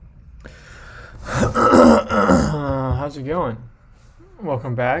How's it going?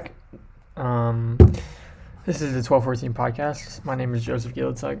 Welcome back. Um, this is the 1214 podcast. My name is Joseph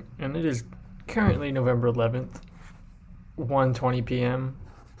Gielitz, and it is currently November 11th, 1:20 p.m.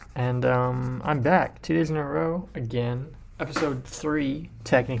 And I'm back 2 days in a row again. Episode 3,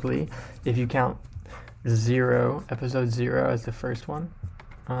 technically, if you count episode 0 as the first one.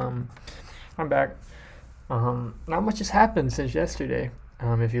 I'm back. Not much has happened since yesterday.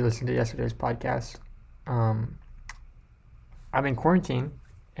 If you listened to yesterday's podcast. I'm in quarantine,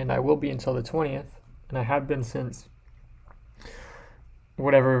 and I will be until the 20th, and I have been since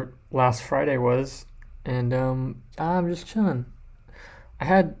whatever last Friday was, and I'm just chilling. I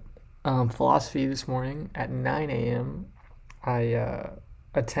had philosophy this morning at 9 a.m. I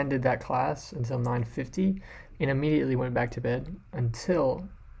attended that class until 9:50, and immediately went back to bed until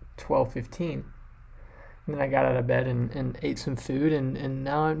 12:15. And then I got out of bed and ate some food, and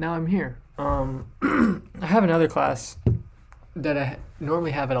now I'm here. I have another class that I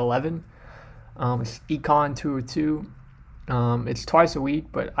normally have at 11. It's Econ 202. It's twice a week,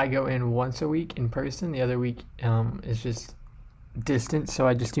 but I go in once a week in person. The other week is just distance, so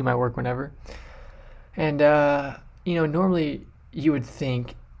I just do my work whenever. And normally you would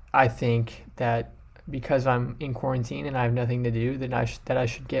I think that because I'm in quarantine and I have nothing to do, that I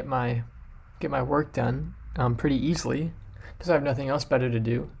should get my work done pretty easily because I have nothing else better to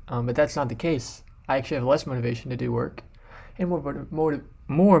do. But that's not the case. I actually have less motivation to do work and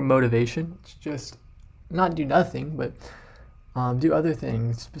more motivation to just not do nothing, but do other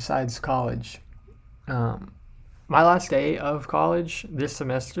things besides college. My last day of college this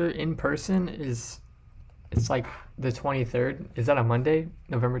semester in person it's like the 23rd. Is that a Monday?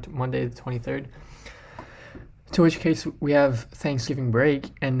 Monday the 23rd. To which case we have Thanksgiving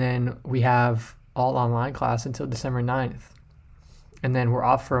break, and then we have all online class until December 9th. And then we're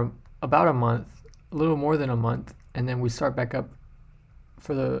off for about a month, a little more than a month, and then we start back up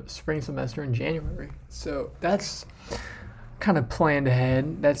for the spring semester in January. So that's kind of planned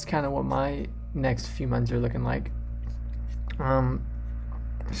ahead. That's kind of what my next few months are looking like.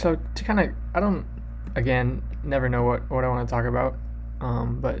 So to kind of, I don't, again, never know what I want to talk about.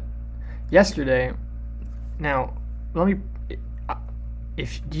 But yesterday, now, do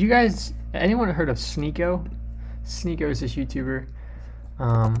you guys, anyone heard of Sneako? Sneako is this YouTuber.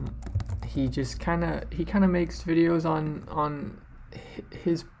 He just kind of makes videos on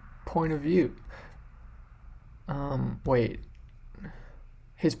his point of view.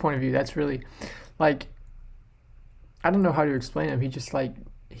 His point of view, that's really, like, I don't know how to explain him. He just, like,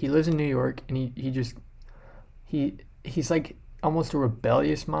 he lives in New York, and he's like almost a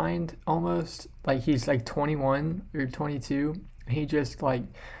rebellious mind, almost. Like, he's like 21 or 22. He just, like,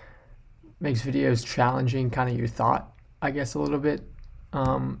 makes videos challenging kind of your thought, I guess, a little bit.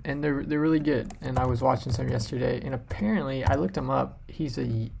 And they're really good. And I was watching some yesterday, and apparently I looked him up.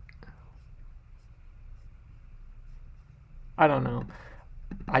 I don't know.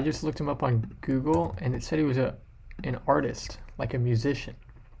 I just looked him up on Google, and it said he was an artist, like a musician.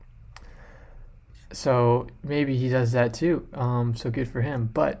 So maybe he does that too. So good for him.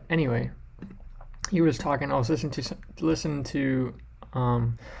 But anyway, he was talking. I was listening to.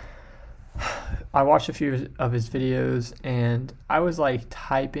 I watched a few of his videos, and I was like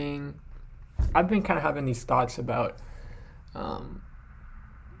typing. I've been kind of having these thoughts about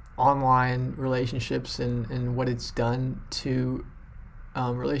online relationships and what it's done to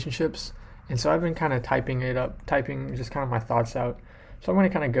relationships. And so I've been kind of typing just kind of my thoughts out. So I'm going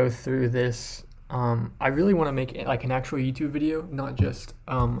to kind of go through this. I really want to make it like an actual YouTube video, not just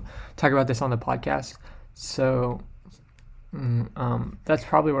talk about this on the podcast. So that's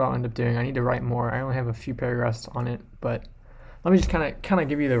probably what I'll end up doing. I need to write more. I only have a few paragraphs on it, but let me just kind of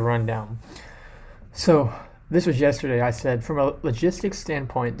give you the rundown. So this was yesterday. I said, from a logistics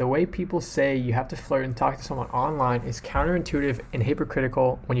standpoint, the way people say you have to flirt and talk to someone online is counterintuitive and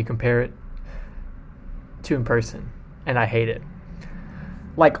hypocritical when you compare it to in person, and I hate it.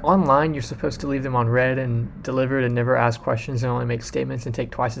 Like, online, you're supposed to leave them on read and delivered and never ask questions and only make statements and take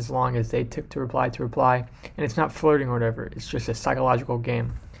twice as long as they took to reply. And it's not flirting or whatever. It's just a psychological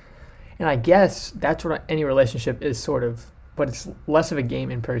game. And I guess that's what any relationship is, sort of. But it's less of a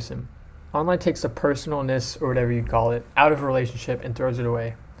game in person. Online takes the personalness, or whatever you call it, out of a relationship and throws it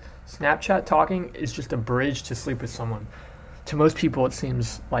away. Snapchat talking is just a bridge to sleep with someone. To most people, it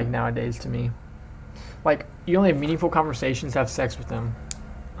seems like nowadays to me. Like, you only have meaningful conversations to have sex with them.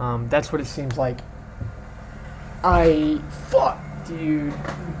 That's what it seems like. Fuck, dude.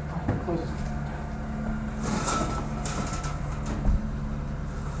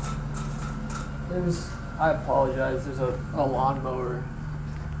 I apologize. There's a lawnmower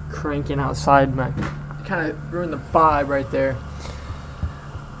cranking outside my kind of ruined the vibe right there.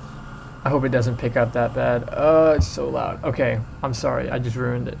 I hope it doesn't pick up that bad. It's so loud. Okay, I'm sorry. I just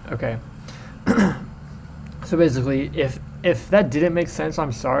ruined it. Okay. So basically, if that didn't make sense,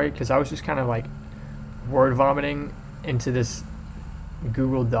 I'm sorry, because I was just kind of like word vomiting into this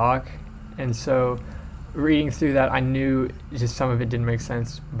Google Doc, and so reading through that, I knew just some of it didn't make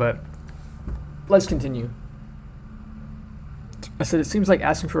sense. But let's continue. I said it seems like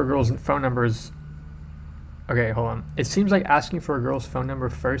asking for a girl's phone number is. Okay, hold on. It seems like asking for a girl's phone number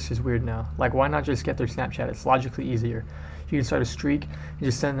first is weird now. Like, why not just get their Snapchat? It's logically easier. You can start a streak and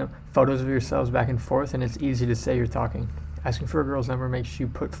just send them photos of yourselves back and forth, and it's easy to say you're talking. Asking for a girl's number makes you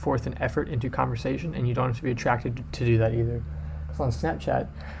put forth an effort into conversation, and you don't have to be attracted to do that either. So on Snapchat,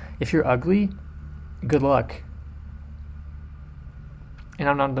 if you're ugly, good luck. And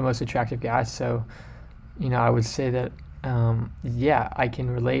I'm not the most attractive guy, so, I would say that, yeah, I can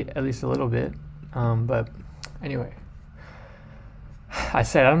relate at least a little bit. But anyway, I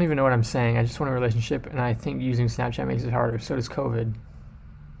said I don't even know what I'm saying. I just want a relationship, and I think using Snapchat makes it harder. So does COVID.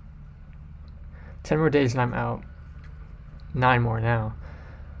 10 more days and I'm out. 9 more now.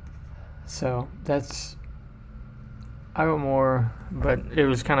 So that's... I got more, but it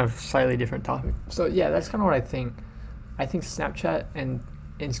was kind of slightly different topic. So yeah, that's kind of what I think. I think Snapchat and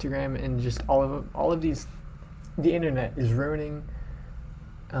Instagram and just all of these... The internet is ruining...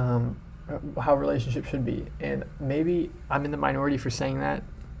 how relationships should be, and maybe I'm in the minority for saying that.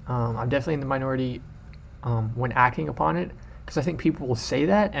 I'm definitely in the minority when acting upon it, because I think people will say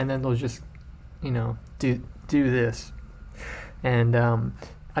that and then they'll just do this, and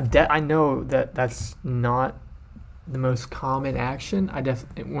I know that that's not the most common action.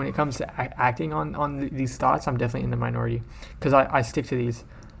 When it comes to acting on these thoughts, I'm definitely in the minority, because I stick to these.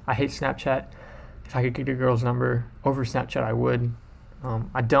 I hate Snapchat. If I could get a girl's number over Snapchat, I would.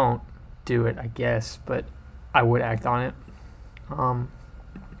 I don't do it, I guess, but I would act on it.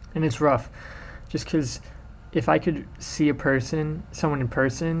 And it's rough, just because if I could see someone in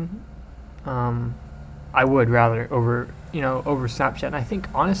person, I would rather over Snapchat. And I think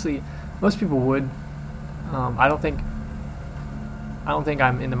honestly, most people would. I don't think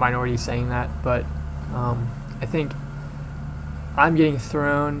I'm in the minority saying that, but I think I'm getting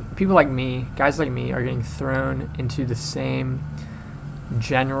thrown. People like me, guys like me, are getting thrown into the same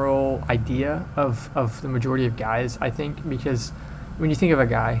general idea of the majority of guys, I think, because when you think of a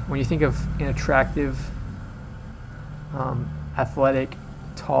guy, when you think of an attractive, athletic,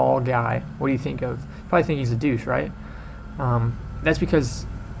 tall guy, what do you think of? You probably think he's a douche, right? That's because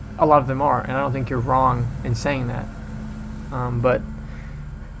a lot of them are, and I don't think you're wrong in saying that. But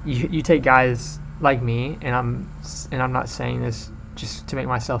you take guys like me, and I'm not saying this just to make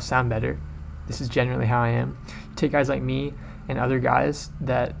myself sound better. This is generally how I am. You take guys like me and other guys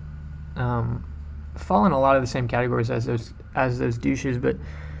that fall in a lot of the same categories as those douches, but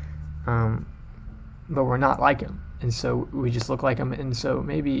we're not like them, and so we just look like them. And so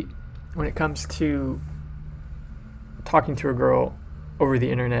maybe when it comes to talking to a girl over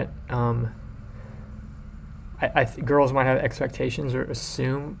the internet, I girls might have expectations or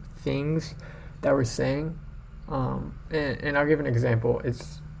assume things that we're saying, and I'll give an example.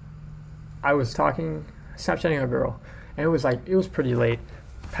 I was Snapchatting a girl, and it was pretty late,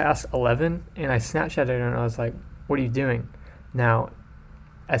 past 11, and I Snapchatted her, and I was like, what are you doing? Now,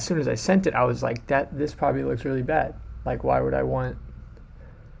 as soon as I sent it, I was like, this probably looks really bad. Like, why would I want...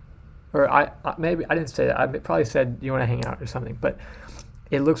 Or maybe I didn't say that. I probably said, do you want to hang out or something? But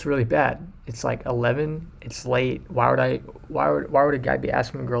it looks really bad. It's like 11. It's late. Why would a guy be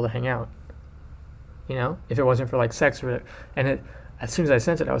asking a girl to hang out? If it wasn't for like sex or... And as soon as I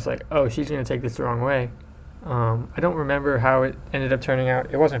sent it, I was like, oh, she's gonna take this the wrong way. I don't remember how it ended up turning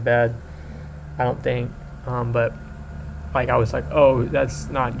out. It wasn't bad, I don't think. But like I was like, oh, that's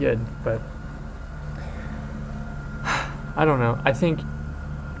not good. But I don't know. I think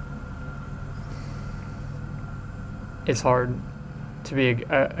it's hard to be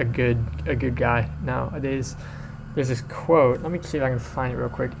a good guy nowadays. There's this quote. Let me see if I can find it real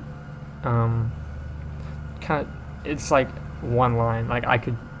quick. It's like one line. Like I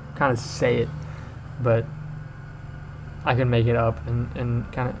could kind of say it, but I can make it up and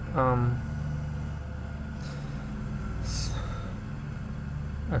kind of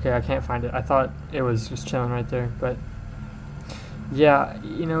okay, I can't find it. I thought it was just chilling right there, but yeah,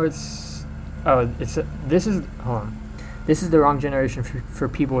 this is the wrong generation for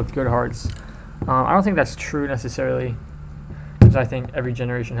people with good hearts. I don't think that's true necessarily, because I think every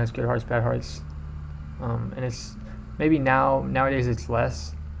generation has good hearts, bad hearts, and it's maybe nowadays it's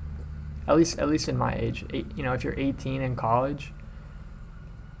less. At least in my age, if you're 18 in college,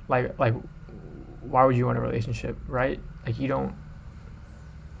 like why would you want a relationship, right? Like you don't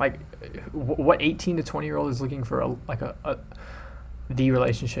like what 18 to 20-year-old is looking for the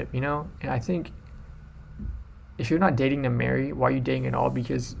relationship, you know? And I think if you're not dating to marry, why are you dating at all?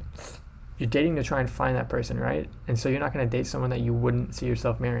 Because you're dating to try and find that person, right? And so you're not going to date someone that you wouldn't see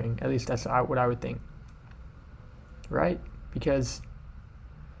yourself marrying. At least that's what I would think, right? Because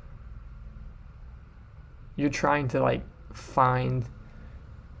you're trying to like find,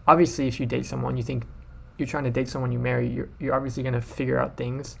 obviously if you date someone, you think you're trying to date someone you marry, you're obviously going to figure out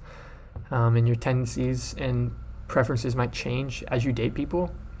things, and your tendencies and preferences might change as you date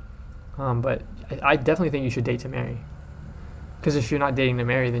people. But I definitely think you should date to marry. Because if you're not dating to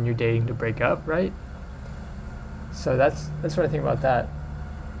marry, then you're dating to break up, right? So that's what I think about that.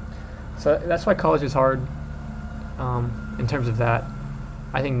 So that's why college is hard, in terms of that.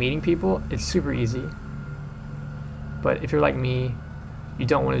 I think meeting people, it's super easy. But if you're like me, you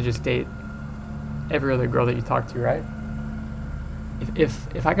don't want to just date every other girl that you talk to, right?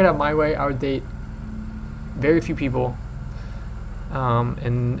 If I could have my way, I would date very few people,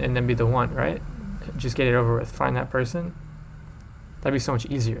 and then be the one, right? Just get it over with. Find that person. That'd be so much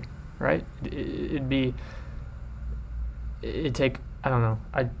easier, right? It'd take, I don't know.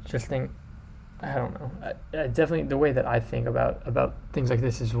 I just think, I don't know. I definitely, the way that I think about things like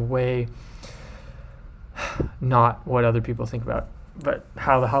this is way not what other people think about, but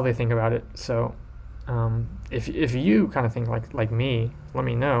how they think about it. So, if you kind of think like me, let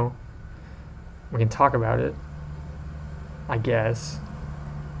me know. We can talk about it, I guess.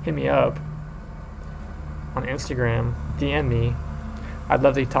 Hit me up on Instagram, DM me. I'd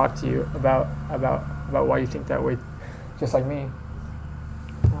love to talk to you about why you think that way, just like me.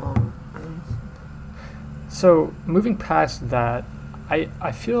 So moving past that,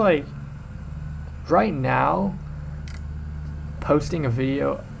 I feel like right now posting a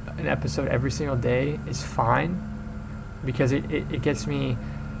video, an episode every single day is fine, because it gets me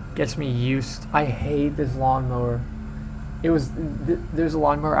used. I hate this lawnmower. There's a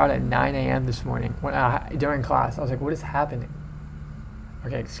lawnmower out at 9 a.m. this morning during class. I was like, what is happening?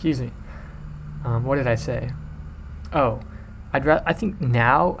 Okay, excuse me. What did I say? Oh, I think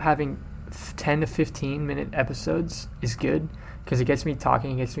now having 10 to 15 minute episodes is good, because it gets me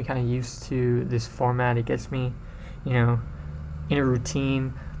talking. It gets me kind of used to this format. It gets me, in a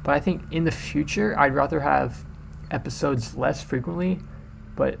routine. But I think in the future, I'd rather have episodes less frequently,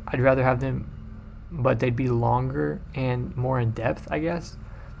 but I'd rather have them, but they'd be longer and more in depth, I guess.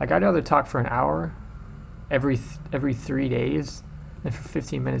 Like I'd rather talk for an hour every 3 days than for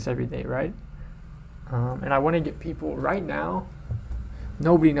 15 minutes every day, right? And I want to get people, right now,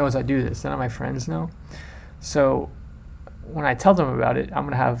 nobody knows I do this. None of my friends know. So when I tell them about it, I'm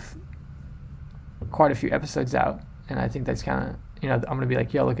going to have quite a few episodes out. And I think that's kind of, I'm going to be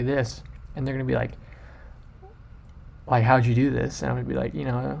like, yo, look at this. And they're going to be like, how'd you do this? And I'm going to be like,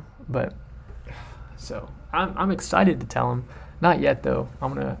 but so I'm excited to tell them. Not yet, though.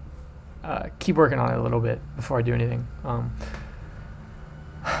 I'm going to keep working on it a little bit before I do anything.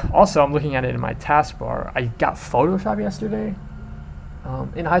 Also, I'm looking at it in my taskbar. I got Photoshop yesterday.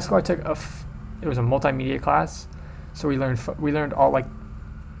 In high school, I took it was a multimedia class, so we learned all, like,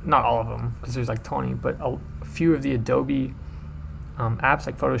 not all of them, because there's like 20, but a few of the Adobe apps,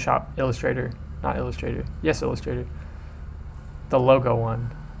 like Photoshop, Illustrator, Illustrator, the logo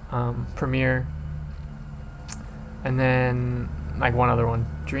one, Premiere, and then like one other one,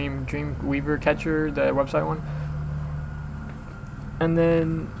 Dreamweaver Catcher, the website one. And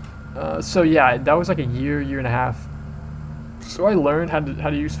then, so yeah, that was like a year and a half. So I learned how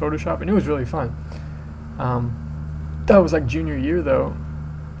to use Photoshop, and it was really fun. That was like junior year though,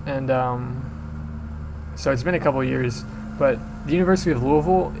 and so it's been a couple of years. But the University of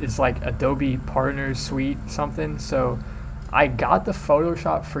Louisville is like Adobe Partners Suite something. So I got the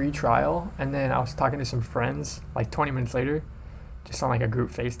Photoshop free trial, and then I was talking to some friends like 20 minutes later, just on like a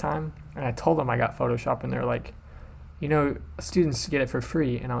group FaceTime, and I told them I got Photoshop, and they're like, students get it for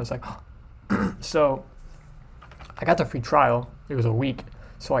free. And I was like, oh. So I got the free trial. It was a week,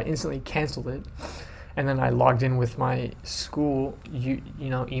 so I instantly canceled it, and then I logged in with my school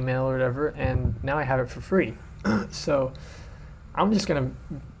email or whatever, and now I have it for free. So I'm just gonna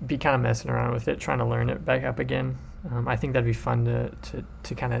be kind of messing around with it, trying to learn it back up again. I think that'd be fun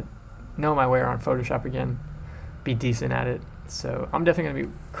to kind of know my way around Photoshop again, be decent at it. So I'm definitely gonna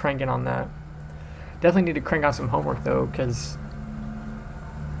be cranking on that. Definitely need to crank out some homework though, because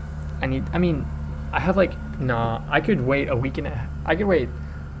I could wait a week I could wait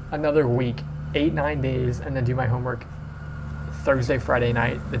another week, 8-9 days, and then do my homework Thursday, Friday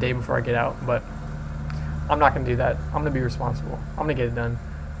night, the day before I get out. But I'm not going to do that. I'm going to be responsible. I'm going to get it done.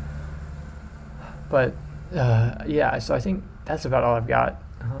 But yeah, so I think that's about all I've got.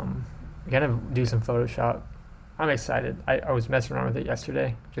 I gotta do some Photoshop. I'm excited. I was messing around with it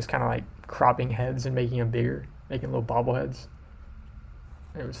yesterday, just kind of like cropping heads and making them bigger, making little bobbleheads.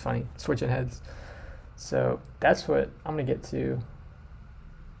 It was funny, switching heads. So that's what I'm gonna get to.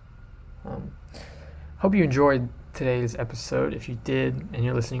 Hope you enjoyed today's episode. If you did and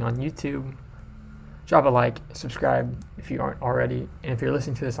you're listening on YouTube, drop a like, subscribe if you aren't already. And if you're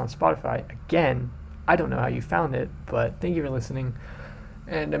listening to this on Spotify, again, I don't know how you found it, but thank you for listening.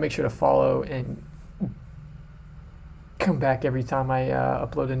 And make sure to follow and come back every time I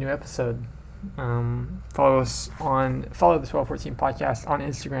upload a new episode. Follow the 1214 podcast on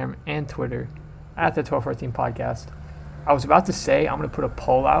Instagram and Twitter at the 1214 podcast. I was about to say I'm going to put a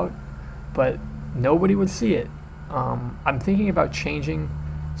poll out, but nobody would see it. I'm thinking about changing.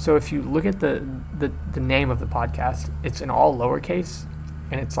 So if you look at the name of the podcast, it's in all lowercase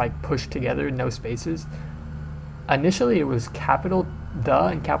and it's like pushed together, no spaces. Initially it was capital The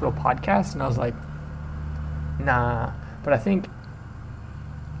and capital Podcast, and I was like, nah. But I think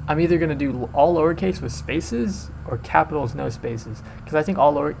I'm either going to do all lowercase with spaces or capitals, no spaces. Because I think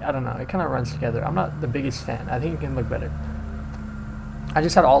all lower, I don't know, it kind of runs together. I'm not the biggest fan. I think it can look better. I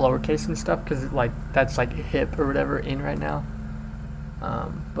just had all lowercase and stuff because like that's like hip or whatever in right now.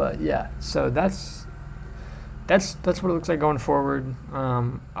 But yeah, so that's what it looks like going forward.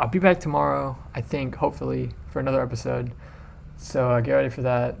 I'll be back tomorrow, I think, hopefully, for another episode. So get ready for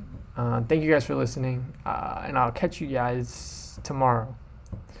that. Thank you guys for listening, and I'll catch you guys tomorrow.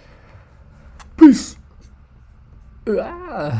 Peace.